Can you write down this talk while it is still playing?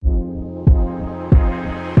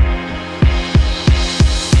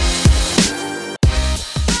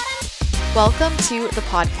Welcome to the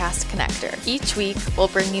Podcast Connector. Each week, we'll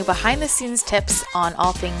bring you behind-the-scenes tips on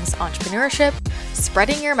all things entrepreneurship,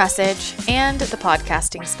 spreading your message, and the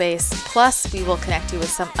podcasting space. Plus, we will connect you with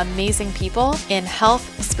some amazing people in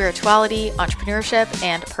health, spirituality, entrepreneurship,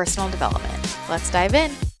 and personal development. Let's dive in.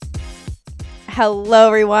 Hello,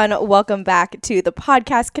 everyone. Welcome back to the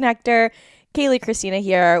Podcast Connector. Kaylee Christina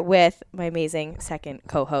here with my amazing second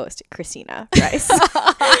co-host, Christina Rice.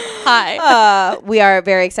 Hi. We are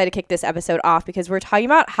very excited to kick this episode off because we're talking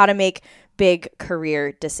about how to make big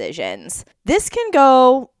career decisions. This can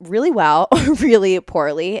go really well or really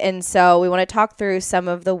poorly. And so we want to talk through some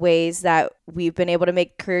of the ways that we've been able to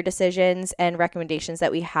make career decisions and recommendations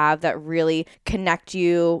that we have that really connect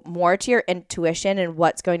you more to your intuition and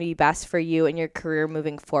what's going to be best for you in your career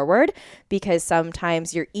moving forward. Because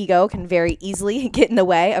sometimes your ego can very easily get in the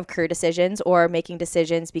way of career decisions or making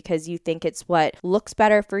decisions because you think it's what looks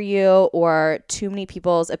better for you or too many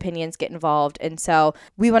people's opinions get involved. And so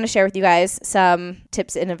we want to share with you guys some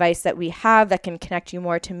tips and advice that we have that can connect you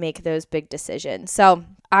more to make those big decisions. So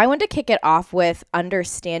I want to kick it off with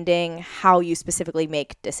understanding how you specifically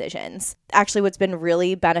make decisions. Actually, what's been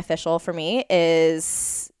really beneficial for me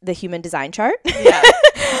is the human design chart. Yeah.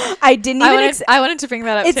 I wanted to bring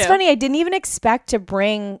that up It's too. funny. I didn't even expect to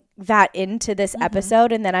bring that into this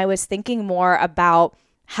episode. And then I was thinking more about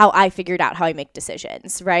how I figured out how I make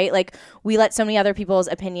decisions, right? Like we let so many other people's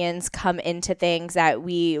opinions come into things that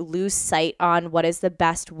we lose sight on what is the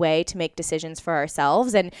best way to make decisions for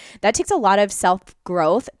ourselves. And that takes a lot of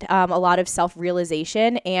self-growth, a lot of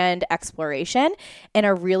self-realization and exploration. And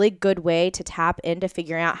a really good way to tap into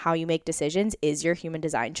figuring out how you make decisions is your human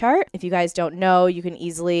design chart. If you guys don't know, you can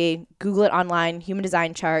easily Google it online, human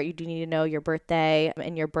design chart. You do need to know your birthday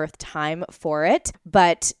and your birth time for it.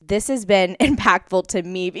 But this has been impactful to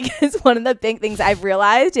me because one of the big things I've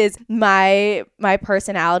realized is my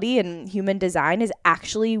personality and human design is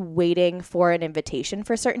actually waiting for an invitation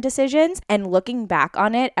for certain decisions. And looking back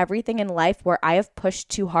on it, everything in life where I have pushed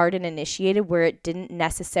too hard and initiated where it didn't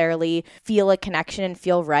necessarily feel a connection and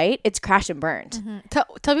feel right, it's crashed and burned. Mm-hmm.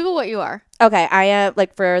 Tell people what you are. Okay, I am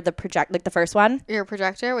like for the project, like the first one. You're a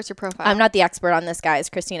projector. What's your profile? I'm not the expert on this, guys.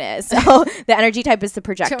 Christina is. So the energy type is the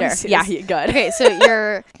projector. Yeah, you're good. Okay, so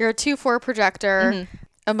you're a 2-4 projector.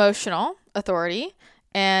 Emotional authority,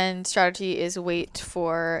 and strategy is wait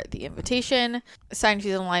for the invitation. Sign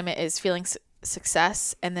she's in alignment is feeling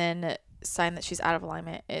success, and then sign that she's out of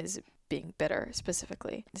alignment is being bitter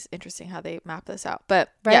specifically. It's interesting how they map this out. But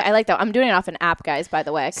right, yeah. I like that. I'm doing it off an app, guys, by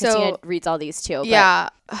the way. Christina reads all these too. Yeah.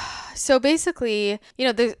 So basically,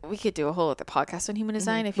 we could do a whole other podcast on human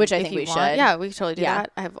design, I think we should. Yeah, we could totally do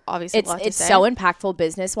that. I have obviously a lot to say. It's so impactful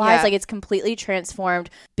business-wise. Yeah. Like it's completely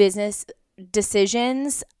transformed business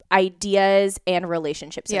decisions, ideas, and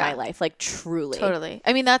relationships in my life. Like truly. Totally.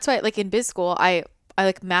 I mean, that's why like in biz school, I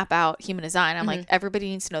like map out human design. I'm like, everybody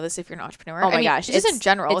needs to know this if you're an entrepreneur. Oh my gosh. Just in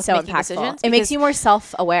general, it's so making impactful. decisions. It makes you more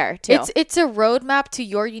self-aware too. It's a roadmap to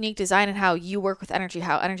your unique design and how you work with energy,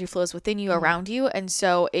 how energy flows within you, around you. And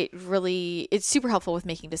so it's super helpful with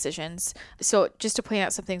making decisions. So just to point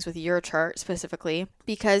out some things with your chart specifically,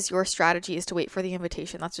 because your strategy is to wait for the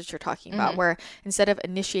invitation. That's what you're talking about, where instead of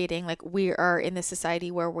initiating, like we are in this society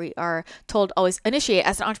where we are told always initiate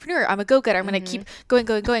as an entrepreneur. I'm a go-getter. I'm going to keep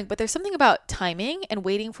going. But there's something about timing and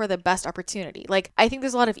waiting for the best opportunity. Like I think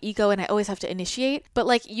there's a lot of ego and I always have to initiate, but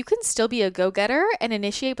like you can still be a go-getter and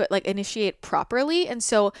initiate, but like initiate properly. And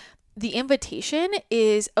so the invitation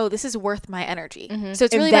is, this is worth my energy. So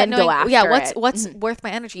it's really about knowing, what's worth my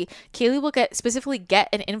energy. Kaylee will get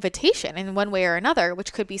an invitation in one way or another,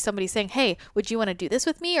 which could be somebody saying, hey, would you want to do this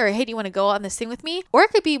with me? Or, hey, do you want to go on this thing with me? Or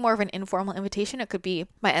it could be more of an informal invitation. It could be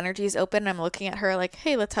my energy is open and I'm looking at her like,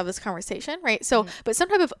 hey, let's have this conversation, right? So, but some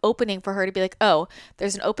type of opening for her to be like, oh,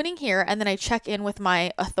 there's an opening here. And then I check in with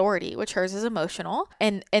my authority, which hers is emotional.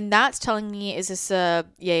 And that's telling me, is this a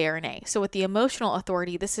yay or a nay? So with the emotional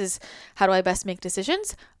authority, this is, how do I best make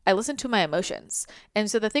decisions? I listen to my emotions.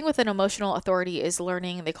 And so the thing with an emotional authority is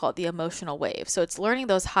learning, they call it the emotional wave. So it's learning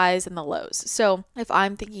those highs and the lows. So if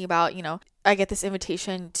I'm thinking about, I get this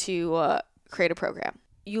invitation to create a program.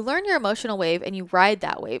 You learn your emotional wave and you ride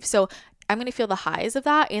that wave. So I'm going to feel the highs of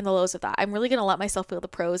that and the lows of that. I'm really going to let myself feel the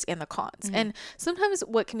pros and the cons. And sometimes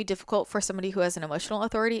what can be difficult for somebody who has an emotional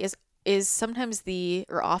authority is sometimes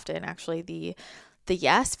often actually the the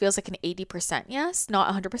yes feels like an 80% yes,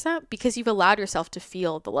 not 100%, because you've allowed yourself to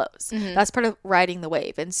feel the lows. That's part of riding the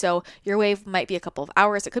wave. And so your wave might be a couple of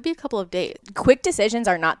hours. It could be a couple of days. Quick decisions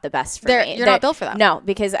are not the best for me. You're not built for that. No,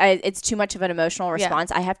 because it's too much of an emotional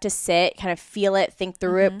response. I have to sit, kind of feel it, think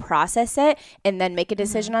through it, process it, and then make a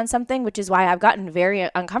decision on something, which is why I've gotten very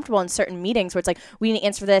uncomfortable in certain meetings where it's like, we need to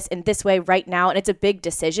answer this in this way right now. And it's a big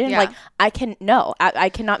decision. Like I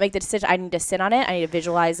cannot make the decision. I need to sit on it. I need to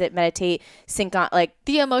visualize it, meditate, sync on, like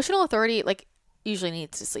the emotional authority, like usually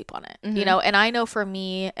needs to sleep on it, you know? And I know for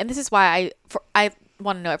me, and this is why I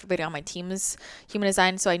want to know everybody on my team's human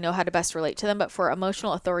design, so I know how to best relate to them. But for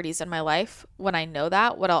emotional authorities in my life, when I know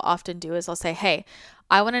that, what I'll often do is I'll say, hey,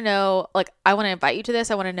 I want to know, like, I want to invite you to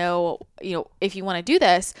this. I want to know, you know, if you want to do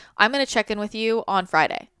this, I'm going to check in with you on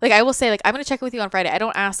Friday. Like, I will say, like, I'm going to check in with you on Friday. I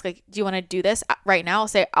don't ask, like, do you want to do this right now? I'll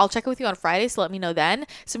say, I'll check in with you on Friday. So let me know then.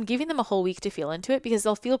 So I'm giving them a whole week to feel into it, because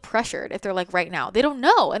they'll feel pressured if they're like right now. They don't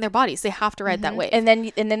know in their bodies. They have to ride that wave. And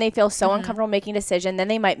then they feel so uncomfortable making a decision. Then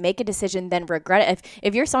they might make a decision, then regret it.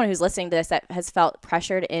 If you're someone who's listening to this that has felt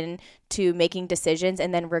pressured into making decisions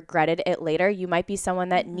and then regretted it later, you might be someone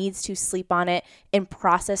that needs to sleep on it and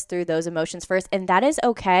process through those emotions first. And that is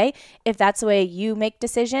okay if that's the way you make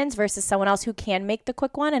decisions versus someone else who can make the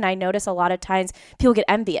quick one. And I notice a lot of times people get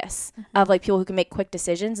envious of like people who can make quick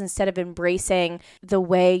decisions instead of embracing the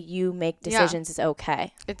way you make decisions is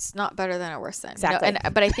okay. It's not better than or worse than. Exactly. You know?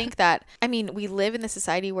 But I think that, I mean, we live in this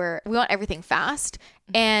society where we want everything fast,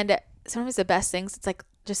 and sometimes the best things, it's like,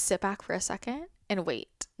 just sit back for a second and wait.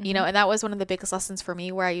 You know, and that was one of the biggest lessons for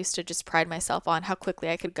me, where I used to just pride myself on how quickly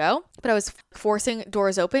I could go. But I was forcing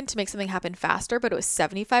doors open to make something happen faster, but it was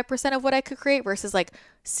 75% of what I could create versus like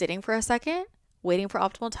sitting for a second, waiting for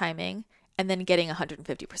optimal timing, and then getting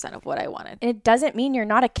 150% of what I wanted. And it doesn't mean you're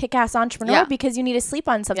not a kick-ass entrepreneur because you need to sleep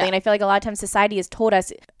on something. And I feel like a lot of times society has told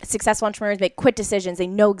us successful entrepreneurs make quick decisions. They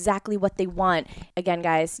know exactly what they want. Again,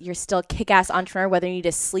 guys, you're still a kick-ass entrepreneur, whether you need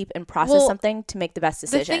to sleep and process something to make the best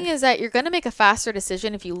decision. The thing is that you're going to make a faster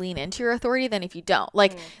decision if you lean into your authority than if you don't.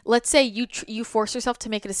 Like, let's say you force yourself to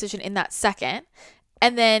make a decision in that second,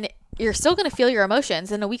 and then you're still going to feel your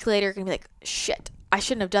emotions. And a week later, you're going to be like, shit, I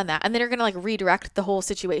shouldn't have done that. And then you're going to like redirect the whole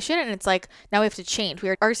situation. And it's like, now we have to change. We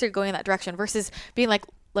already started going in that direction versus being like,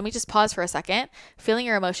 let me just pause for a second, feeling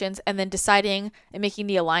your emotions, and then deciding and making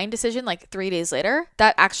the aligned decision like 3 days later.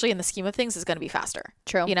 That actually in the scheme of things is going to be faster.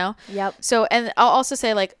 True. You know? Yep. So, and I'll also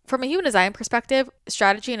say, like, from a human design perspective,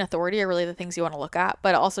 strategy and authority are really the things you want to look at.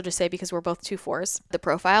 But I'll also just say, because we're both 2-4s, the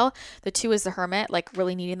profile, the 2 is the hermit, like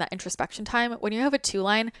really needing that introspection time. When you have a 2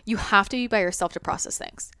 line, you have to be by yourself to process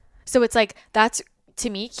things. So it's like, that's, to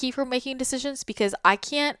me, key for making decisions, because I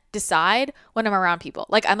can't decide when I'm around people.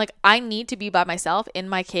 Like, I'm like, I need to be by myself in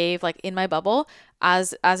my cave, like in my bubble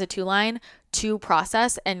as a 2 line to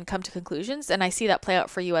process and come to conclusions. And I see that play out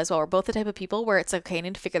for you as well. We're both the type of people where it's like, okay, I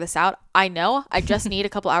need to figure this out. I know I just need a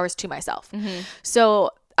couple hours to myself.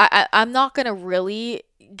 So I'm not going to really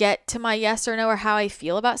get to my yes or no or how I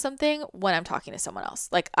feel about something when I'm talking to someone else.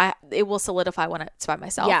 Like, it will solidify when it's by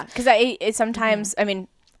myself. Yeah. Because it sometimes, I mean,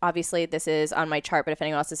 obviously this is on my chart, but if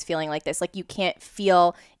anyone else is feeling like this, like you can't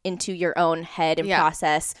feel into your own head and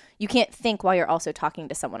process. You can't think while you're also talking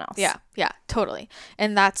to someone else. Yeah, totally.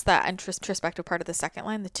 And that's that introspective part of the second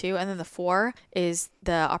line, the 2. And then the 4 is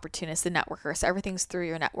the opportunist, the networker. So everything's through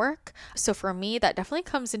your network. So for me, that definitely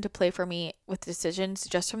comes into play for me with decisions,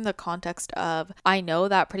 just from the context of, I know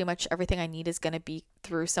that pretty much everything I need is going to be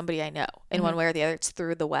through somebody I know in one way or the other. It's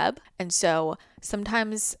through the web. And so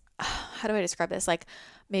sometimes, how do I describe this? Like,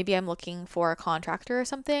 maybe I'm looking for a contractor or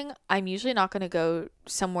something. I'm usually not going to go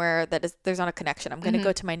somewhere that there's not a connection. I'm going to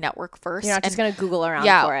go to my network first. You're not just going to Google around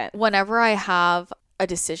for it. Whenever I have a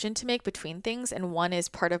decision to make between things and one is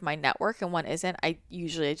part of my network and one isn't, I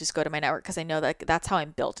usually just go to my network, because I know that that's how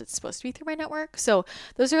I'm built. It's supposed to be through my network. So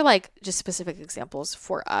those are like just specific examples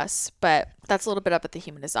for us, but that's a little bit up at the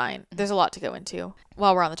human design. There's a lot to go into.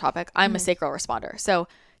 While we're on the topic, I'm a sacral responder. So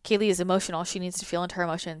Kaylee is emotional. She needs to feel into her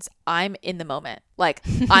emotions. I'm in the moment. Like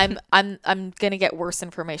I'm going to get worse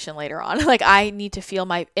information later on. Like I need to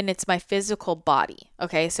feel and it's my physical body.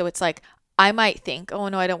 Okay. So it's like, I might think, oh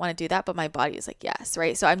no, I don't want to do that. But my body is like, yes.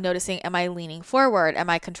 Right. So I'm noticing, am I leaning forward? Am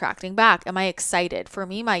I contracting back? Am I excited? For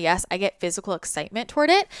me, my yes, I get physical excitement toward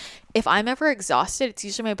it. If I'm ever exhausted, it's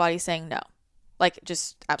usually my body saying no, like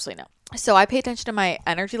just absolutely no. So I pay attention to my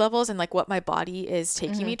energy levels and like what my body is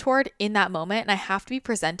taking me toward in that moment. And I have to be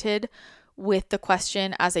presented with the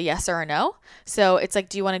question as a yes or a no. So it's like,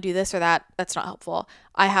 do you want to do this or that? That's not helpful.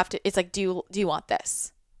 It's like, do you want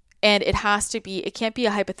this? And it can't be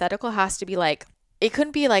a hypothetical. It has to be like, it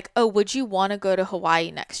couldn't be like, oh, would you want to go to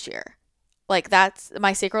Hawaii next year? Like that's,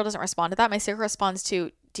 my sacral doesn't respond to that. My sacral responds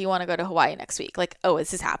to, do you want to go to Hawaii next week? Like, oh,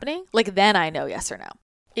 is this happening? Like then I know yes or no.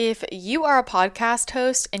 If you are a podcast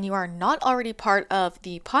host and you are not already part of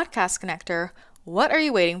the Podcast Connector, what are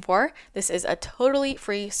you waiting for? This is a totally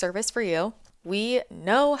free service for you. We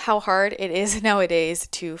know how hard it is nowadays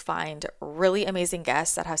to find really amazing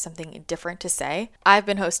guests that have something different to say. I've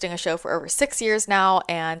been hosting a show for over 6 years now,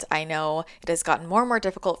 and I know it has gotten more and more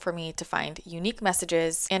difficult for me to find unique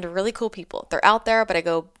messages and really cool people. They're out there, but I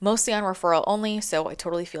go mostly on referral only, so I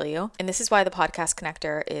totally feel you. And this is why the Podcast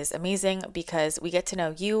Connector is amazing, because we get to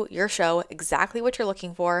know you, your show, exactly what you're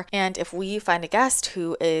looking for. And if we find a guest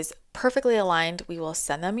who is perfectly aligned, we will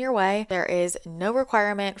send them your way. There is no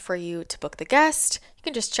requirement for you to book the guest. You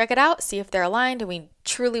can just check it out, see if they're aligned, and we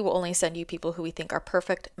truly will only send you people who we think are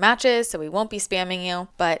perfect matches, so we won't be spamming you.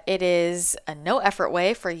 But it is a no effort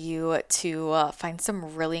way for you to find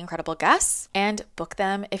some really incredible guests and book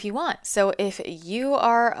them if you want. So if you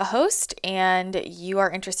are a host and you are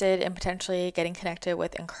interested in potentially getting connected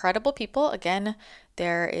with incredible people, again,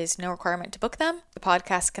 there is no requirement to book them. The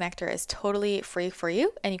Podcast Connector is totally free for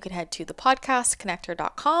you, and you can head to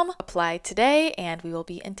thepodcastconnector.com, apply today, and we will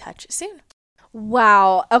be in touch soon.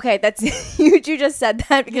 Wow. Okay, that's huge. You just said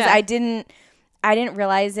that because I didn't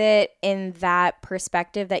realize it in that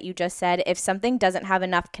perspective that you just said. If something doesn't have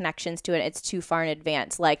enough connections to it, it's too far in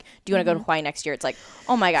advance. Like, do you want to go to Hawaii next year? It's like,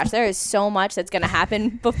 oh my gosh, there is so much that's going to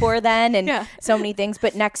happen before then and so many things.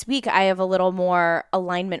 But next week I have a little more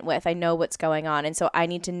alignment with. I know what's going on. And so I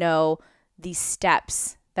need to know these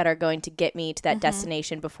steps that are going to get me to that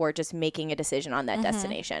destination before just making a decision on that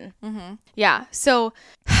destination. Yeah. So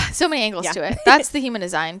many angles to it. That's the human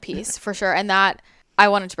design piece for sure. And that, I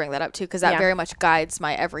wanted to bring that up too, because that very much guides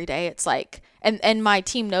my everyday. It's like, and my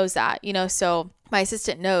team knows that, you know, so my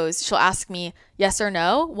assistant knows. She'll ask me yes or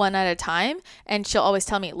no one at a time, and she'll always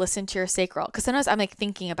tell me, listen to your sacral, because sometimes I'm like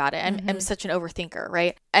thinking about it. I'm such an overthinker,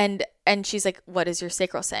 right? And she's like, what is your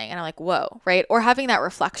sacral saying? And I'm like, whoa, right? Or having that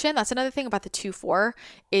reflection. That's another thing about the 2-4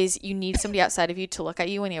 is you need somebody outside of you to look at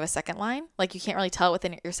you when you have a second line. Like you can't really tell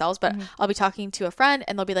within yourselves, but I'll be talking to a friend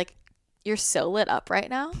and they'll be like, you're so lit up right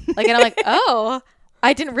now. Like, and I'm like, oh,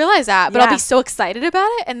 I didn't realize that, but I'll be so excited about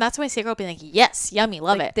it. And that's my sacral will be like, yes, yummy,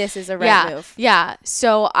 love it. This is a right move. Yeah.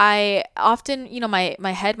 So I often, you know,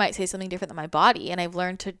 my head might say something different than my body. And I've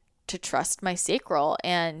learned to trust my sacral.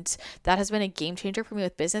 And that has been a game changer for me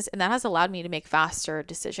with business. And that has allowed me to make faster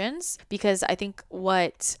decisions, because I think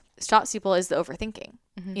what stops people is the overthinking,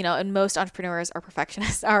 you know, and most entrepreneurs are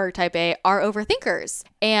perfectionists, are type A, are overthinkers.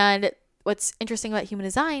 And what's interesting about human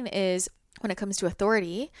design is when it comes to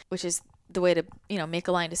authority, which is the way to, you know, make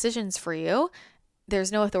aligned decisions for you,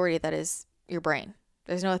 there's no authority that is your brain.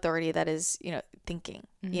 There's no authority that is, you know, thinking,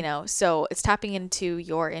 you know, so it's tapping into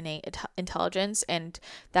your innate intelligence. And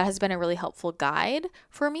that has been a really helpful guide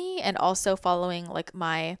for me. And also following like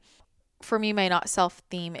my not self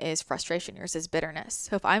theme is frustration. Yours is bitterness.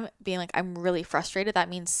 So if I'm being like, I'm really frustrated, that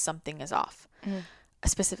means something is off.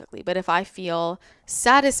 Specifically. But if I feel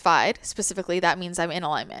satisfied specifically, that means I'm in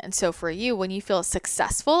alignment. And so for you, when you feel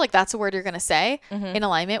successful, like that's a word you're going to say, in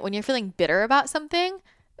alignment. When you're feeling bitter about something,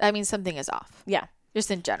 that means something is off. Yeah. Just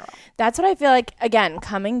in general. That's what I feel like. Again,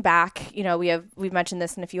 coming back, you know, we've mentioned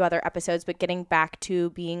this in a few other episodes, but getting back to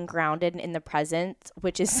being grounded in the present,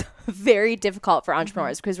 which is very difficult for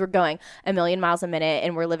entrepreneurs because we're going a million miles a minute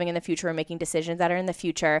and we're living in the future and making decisions that are in the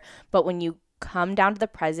future. But when you come down to the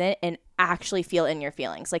present and actually feel in your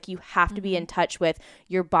feelings, like you have to be in touch with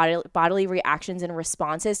your bodily reactions and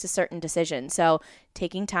responses to certain decisions. So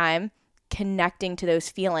taking time, connecting to those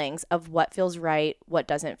feelings of what feels right, what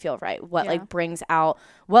doesn't feel right, what like brings out,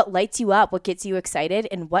 what lights you up, what gets you excited,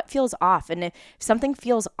 and what feels off. And if something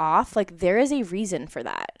feels off, like there is a reason for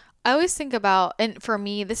that. I always think about, and for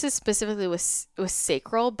me, this is specifically with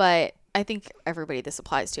sacral, but I think everybody this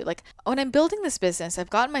applies to. Like when I'm building this business, I've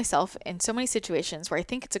gotten myself in so many situations where I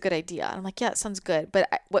think it's a good idea. I'm like, yeah, it sounds good. But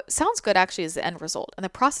what sounds good actually is the end result. And the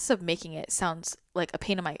process of making it sounds like a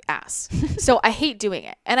pain in my ass. So I hate doing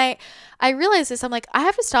it. And I realize this. I'm like, I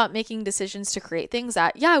have to stop making decisions to create things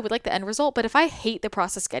that, yeah, I would like the end result. But if I hate the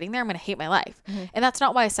process getting there, I'm going to hate my life. And that's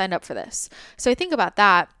not why I signed up for this. So I think about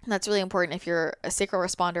that. And that's really important if you're a sacral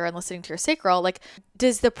responder and listening to your sacral. Like,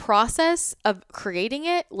 does the process of creating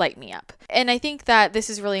it light me up? And I think that this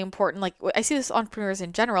is really important. Like I see this with entrepreneurs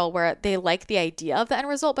in general where they like the idea of the end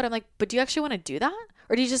result, but I'm like, but do you actually want to do that?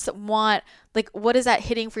 Or do you just want, like, what is that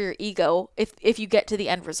hitting for your ego if you get to the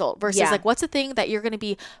end result versus like, what's the thing that you're going to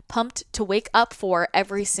be pumped to wake up for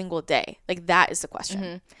every single day? Like that is the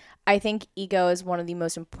question. I think ego is one of the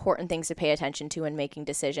most important things to pay attention to when making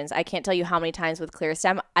decisions. I can't tell you how many times with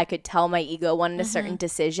ClearStem I could tell my ego wanted a certain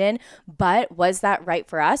decision, but was that right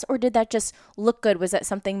for us? Or did that just look good? Was that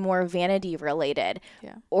something more vanity related?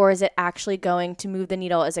 Yeah. Or is it actually going to move the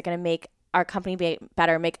needle? Is it going to make our company be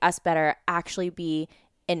better, make us better, actually be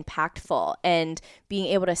impactful? And being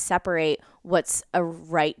able to separate what's a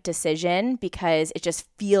right decision because it just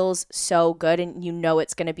feels so good and you know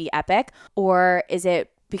it's going to be epic, or is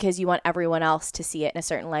it because you want everyone else to see it in a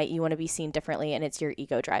certain light, you want to be seen differently, and it's your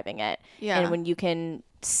ego driving it. Yeah. And when you can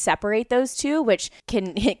separate those two, which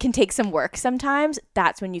it can take some work sometimes,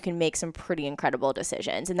 that's when you can make some pretty incredible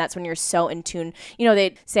decisions. And that's when you're so in tune. You know,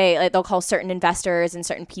 they say, like, they'll call certain investors and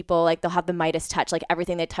certain people, like, they'll have the Midas touch, like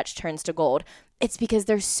everything they touch turns to gold. It's because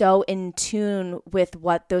they're so in tune with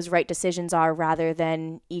what those right decisions are rather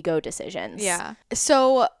than ego decisions. Yeah.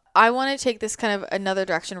 So I want to take this kind of another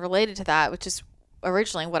direction related to that, which is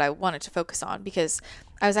originally what I wanted to focus on, because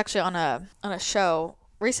I was actually on a show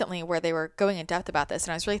recently where they were going in depth about this,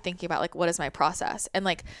 and I was really thinking about, like, what is my process? And,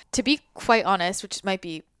 like, to be quite honest, which might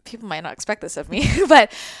be, people might not expect this of me,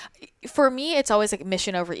 but for me, it's always like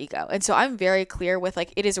mission over ego. And so I'm very clear with,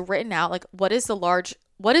 like, it is written out, like, what is the large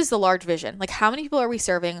vision? Like, how many people are we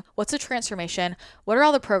serving? What's the transformation? What are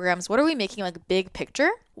all the programs? What are we making, like, big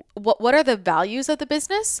picture? What are the values of the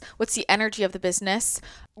business? What's the energy of the business?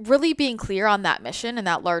 Really being clear on that mission and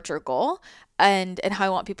that larger goal, and how I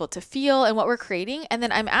want people to feel and what we're creating. And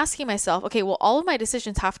then I'm asking myself, okay, well, all of my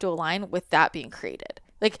decisions have to align with that being created.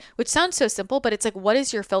 Like, which sounds so simple, but it's like, what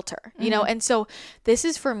is your filter? You know? And so this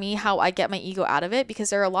is for me how I get my ego out of it,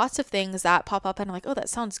 because there are lots of things that pop up and I'm like, oh, that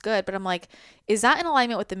sounds good. But I'm like, is that in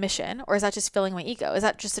alignment with the mission, or is that just filling my ego? Is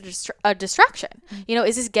that just a distraction? You know,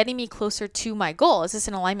 is this getting me closer to my goal? Is this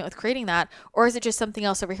in alignment with creating that? Or is it just something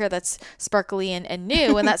else over here that's sparkly and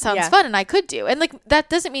new and that sounds fun and I could do? And, like,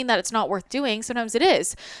 that doesn't mean that it's not worth doing. Sometimes it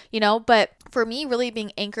is, you know, but for me, really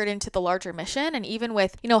being anchored into the larger mission, and even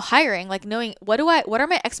with, you know, hiring, like, knowing what are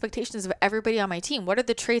my expectations of everybody on my team? What are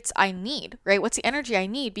the traits I need, right? What's the energy I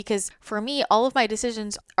need? Because for me, all of my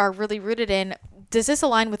decisions are really rooted in, does this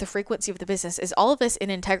align with the frequency of the business? Is all of this in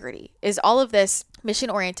integrity? Is all of this mission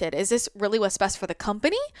oriented? Is this really what's best for the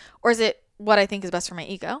company? Or is it what I think is best for my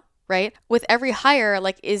ego? Right? With every hire,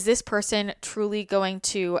 like, is this person truly going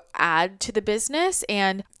to add to the business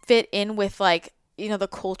and fit in with, like, you know, the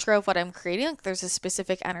culture of what I'm creating? Like, there's a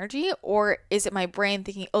specific energy, or is it my brain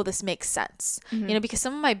thinking, oh, this makes sense? You know, because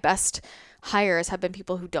some of my best hires have been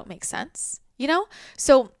people who don't make sense, you know?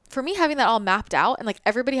 So for me, having that all mapped out, and, like,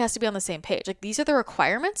 everybody has to be on the same page. Like, these are the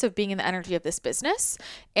requirements of being in the energy of this business.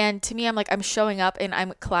 And to me, I'm like, I'm showing up and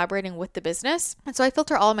I'm collaborating with the business. And so I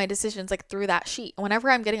filter all of my decisions, like, through that sheet.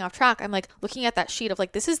 Whenever I'm getting off track, I'm like looking at that sheet of,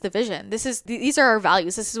 like, this is the vision. These are our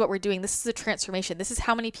values. This is what we're doing. This is the transformation. This is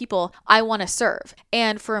how many people I want to serve.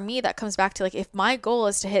 And for me, that comes back to, like, if my goal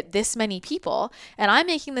is to hit this many people and I'm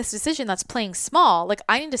making this decision that's playing small, like,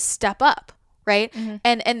 I need to step up. Right.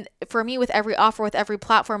 And for me, with every offer, with every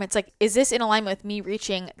platform, it's like, is this in alignment with me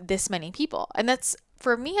reaching this many people? And that's,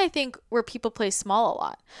 for me, I think, where people play small a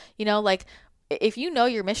lot. You know, like, if you know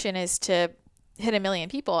your mission is to hit 1 million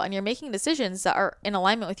people and you're making decisions that are in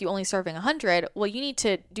alignment with you only serving 100, well, you need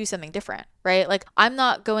to do something different, right? Like, I'm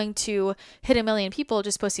not going to hit 1 million people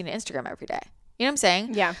just posting to Instagram every day. You know what I'm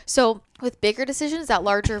saying? Yeah. So with bigger decisions, that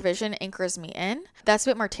larger vision anchors me in. That's a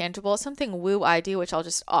bit more tangible. It's something woo I do, which I'll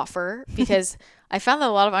just offer, because I found that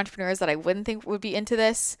a lot of entrepreneurs that I wouldn't think would be into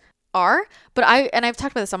this are, but I've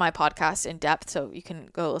talked about this on my podcast in depth, so you can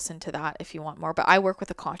go listen to that if you want more. But I work with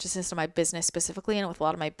the consciousness of my business specifically, and with a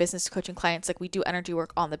lot of my business coaching clients, like, we do energy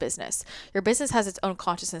work on the business. Your business has its own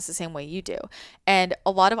consciousness the same way you do. And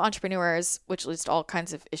a lot of entrepreneurs, which leads to all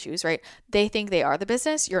kinds of issues, right? They think they are the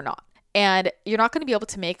business. You're not. And you're not going to be able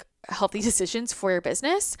to make healthy decisions for your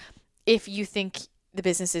business if you think the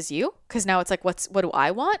business is you, because now it's like, what do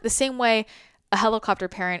I want? The same way a helicopter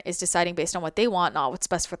parent is deciding based on what they want, not what's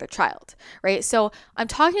best for their child, right? So I'm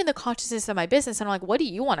talking in the consciousness of my business, and I'm like, what do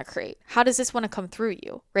you want to create? How does this want to come through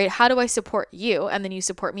you, right? How do I support you? And then you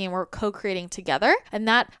support me, and we're co-creating together. And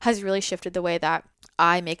that has really shifted the way that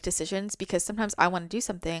I make decisions, because sometimes I want to do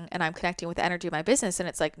something and I'm connecting with the energy of my business, and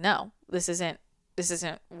it's like, no, this isn't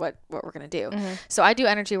what we're going to do. So I do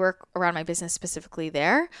energy work around my business specifically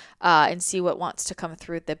there, and see what wants to come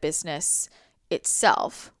through the business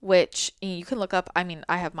itself, which you can look up. I mean,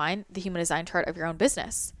 I have mine, the human design chart of your own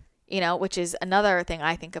business, you know, which is another thing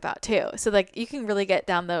I think about too. So, like, you can really get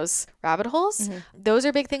down those rabbit holes. Those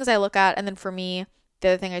are big things I look at. And then for me, the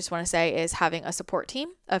other thing I just want to say is having a support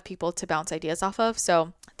team of people to bounce ideas off of.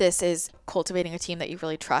 So this is cultivating a team that you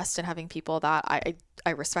really trust and having people that I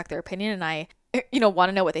respect their opinion, and I want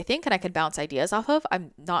to know what they think and I can bounce ideas off of.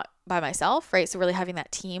 I'm not by myself, right? So really having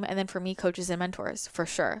that team. And then for me, coaches and mentors, for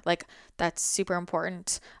sure. Like that's super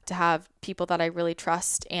important to have people that I really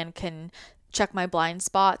trust and can check my blind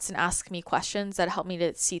spots and ask me questions that help me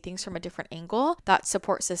to see things from a different angle. That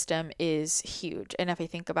support system is huge. And if I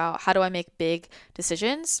think about how do I make big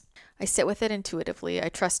decisions, I sit with it intuitively. I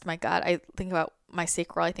trust my gut. I think about my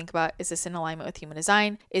sacral. I think about, is this in alignment with human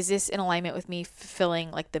design? Is this in alignment with me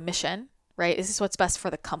fulfilling like the mission, right? Is this what's best for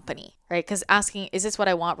the company, right? Because asking, is this what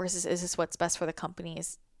I want versus is this what's best for the company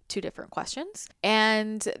is two different questions.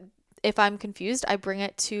 And if I'm confused, I bring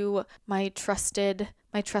it to my trusted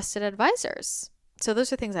advisors. So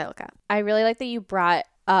those are things I look at. I really like that you brought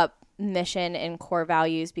up mission and core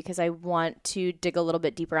values because I want to dig a little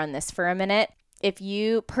bit deeper on this for a minute. If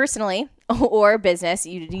you personally or business,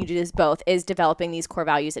 you do this both, is developing these core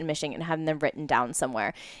values and mission and having them written down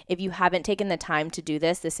somewhere. If you haven't taken the time to do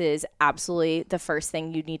this, this is absolutely the first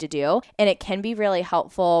thing you need to do. And it can be really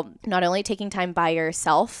helpful, not only taking time by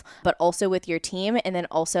yourself, but also with your team and then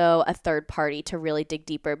also a third party to really dig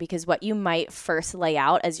deeper, because what you might first lay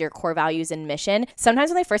out as your core values and mission, sometimes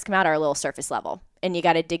when they first come out are a little surface level. And you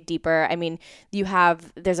got to dig deeper. I mean,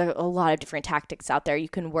 there's a lot of different tactics out there. You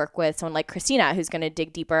can work with someone like Christina, who's going to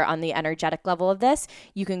dig deeper on the energetic level of this.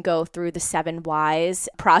 You can go through the 7 whys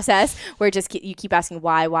process where you keep asking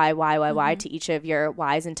why to each of your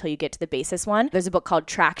whys until you get to the basis one. There's a book called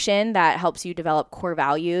Traction that helps you develop core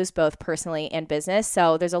values, both personally and business.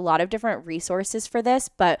 So there's a lot of different resources for this.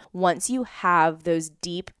 But once you have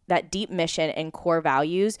that deep mission and core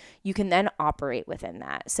values, you can then operate within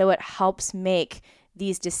that. So it helps make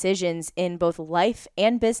these decisions in both life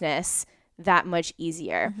and business that much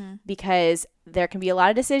easier, because there can be a lot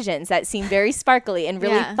of decisions that seem very sparkly and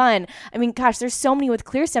really fun. I mean, gosh, there's so many with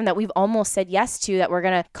ClearStem that we've almost said yes to that were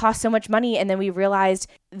going to cost so much money. And then we realized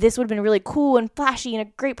this would have been really cool and flashy and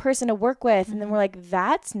a great person to work with. And then we're like,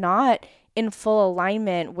 that's not in full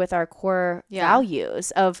alignment with our core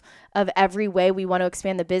values of every way we want to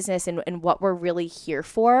expand the business and what we're really here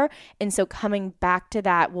for. And so coming back to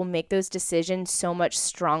that will make those decisions so much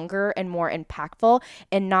stronger and more impactful,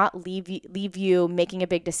 and not leave you making a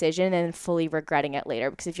big decision and fully regretting it later.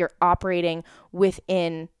 Because if you're operating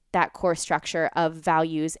within that core structure of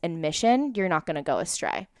values and mission, you're not going to go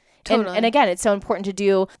astray. Totally. And again, it's so important to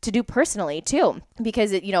do personally too,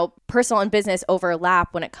 because personal and business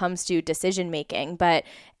overlap when it comes to decision making. But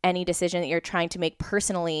any decision that you're trying to make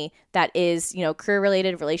personally that is, career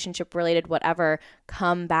related, relationship related, whatever,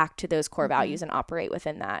 come back to those core values and operate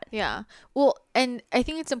within that. Yeah. Well, and I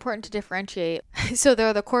think it's important to differentiate. So there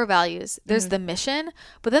are the core values, there's the mission,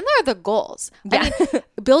 but then there are the goals. Yeah. I mean,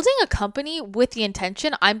 building a company with the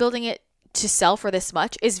intention, I'm building it to sell for this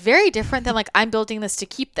much, is very different than like, I'm building this to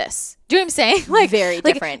keep this. Do you know what I'm saying? Like very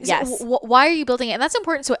different. Yes. So why are you building it? And that's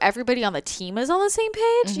important. So everybody on the team is on the same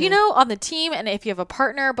page, on the team. And if you have a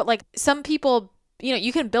partner, but like some people,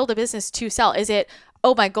 you can build a business to sell. Is it,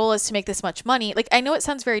 oh, my goal is to make this much money? Like, I know it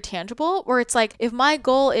sounds very tangible, where it's like, if my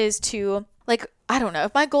goal is to like, I don't know,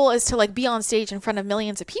 if my goal is to like be on stage in front of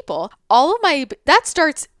millions of people, that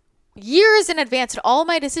starts years in advance, and all of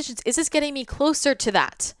my decisions, is this getting me closer to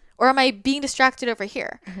that? Or am I being distracted over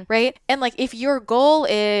here, right? And like, if your goal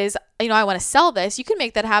is, I want to sell this, you can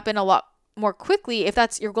make that happen a lot more quickly if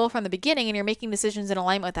that's your goal from the beginning and you're making decisions in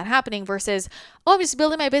alignment with that happening, versus, oh, I'm just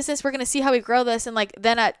building my business, we're going to see how we grow this. And like,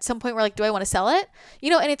 then at some point we're like, do I want to sell it?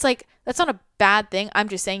 And it's like, that's not a bad thing. I'm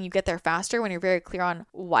just saying you get there faster when you're very clear on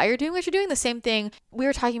why you're doing what you're doing. The same thing we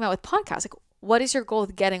were talking about with podcasts. Like, what is your goal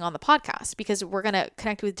with getting on the podcast? Because we're going to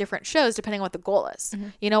connect with different shows depending on what the goal is,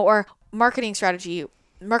 or marketing strategy.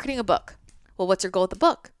 Marketing a book. Well, what's your goal with the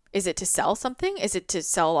book? Is it to sell something? Is it to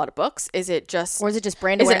sell a lot of books? Or is it just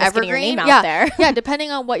brand awareness, getting your name out there? Yeah,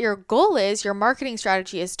 depending on what your goal is, your marketing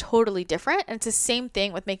strategy is totally different. And it's the same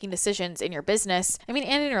thing with making decisions in your business, and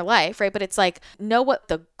in your life, right? But it's like, know what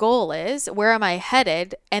the goal is, where am I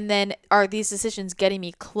headed? And then are these decisions getting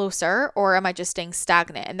me closer, or am I just staying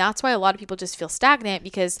stagnant? And that's why a lot of people just feel stagnant,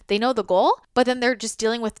 because they know the goal, but then they're just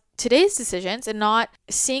dealing with today's decisions and not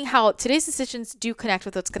seeing how today's decisions do connect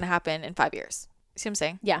with what's going to happen in 5 years. See what I'm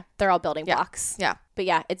saying? Yeah, they're all building blocks. Yeah. But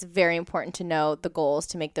yeah, it's very important to know the goals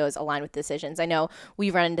to make those align with decisions. I know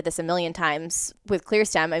we've run into this a million times with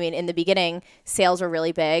ClearStem. In the beginning, sales were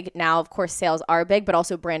really big. Now, of course, sales are big, but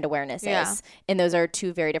also brand awareness is. And those are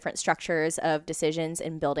two very different structures of decisions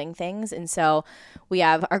and building things. And so we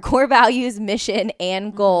have our core values, mission,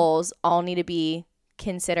 and goals all need to be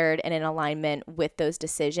considered and in alignment with those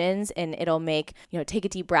decisions, and it'll make, take a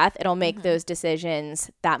deep breath, it'll make those decisions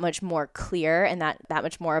that much more clear and that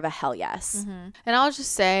much more of a hell yes. And I'll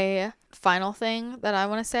just say, final thing that I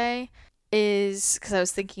want to say, is because I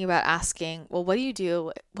was thinking about asking, well, what do you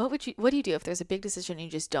do? What do you do if there's a big decision and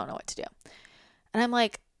you just don't know what to do? And I'm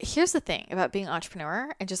like, here's the thing about being an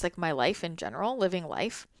entrepreneur and just like my life in general, living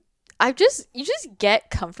life. You just get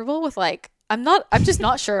comfortable with like, I'm just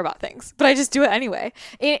not sure about things, but I just do it anyway.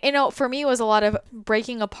 For me, it was a lot of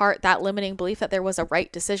breaking apart that limiting belief that there was a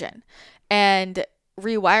right decision and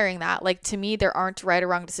rewiring that. Like, to me, there aren't right or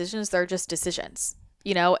wrong decisions. They're just decisions,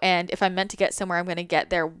 and if I'm meant to get somewhere, I'm going to get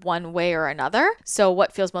there one way or another. So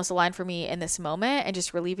what feels most aligned for me in this moment and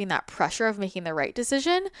just relieving that pressure of making the right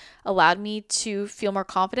decision allowed me to feel more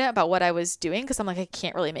confident about what I was doing, because I'm like, I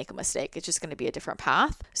can't really make a mistake. It's just going to be a different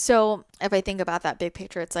path. So if I think about that big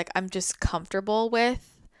picture, it's like, I'm just comfortable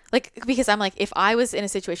with, like, because I'm like, if I was in a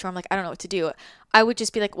situation where I'm like, I don't know what to do, I would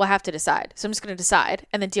just be like, well, I have to decide. So I'm just going to decide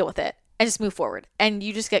and then deal with it and just move forward. And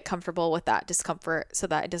you just get comfortable with that discomfort so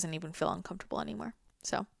that it doesn't even feel uncomfortable anymore.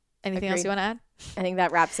 So anything else you want to add? I think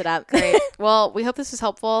that wraps it up. Great. Well, we hope this was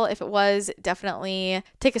helpful. If it was, definitely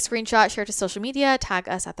take a screenshot, share it to social media, tag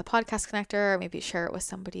us at the Podcast Connector, or maybe share it with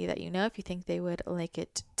somebody that you know if you think they would like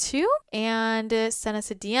it too. And send us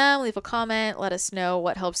a DM, leave a comment, let us know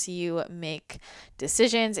what helps you make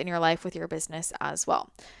decisions in your life with your business as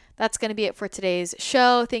well. That's going to be it for today's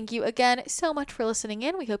show. Thank you again so much for listening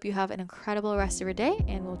in. We hope you have an incredible rest of your day,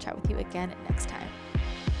 and we'll chat with you again next time.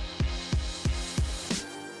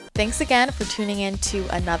 Thanks again for tuning in to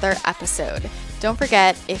another episode. Don't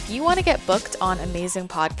forget, if you want to get booked on amazing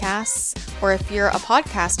podcasts, or if you're a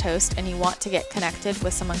podcast host and you want to get connected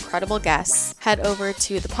with some incredible guests, head over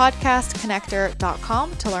to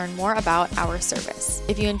thepodcastconnector.com to learn more about our service.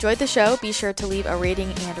 If you enjoyed the show, be sure to leave a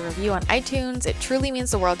rating and a review on iTunes. It truly means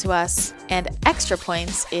the world to us. And extra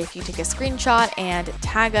points if you take a screenshot and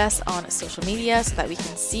tag us on social media so that we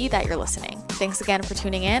can see that you're listening. Thanks again for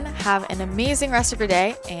tuning in. Have an amazing rest of your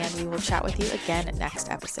day, and we will chat with you again next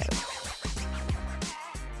episode.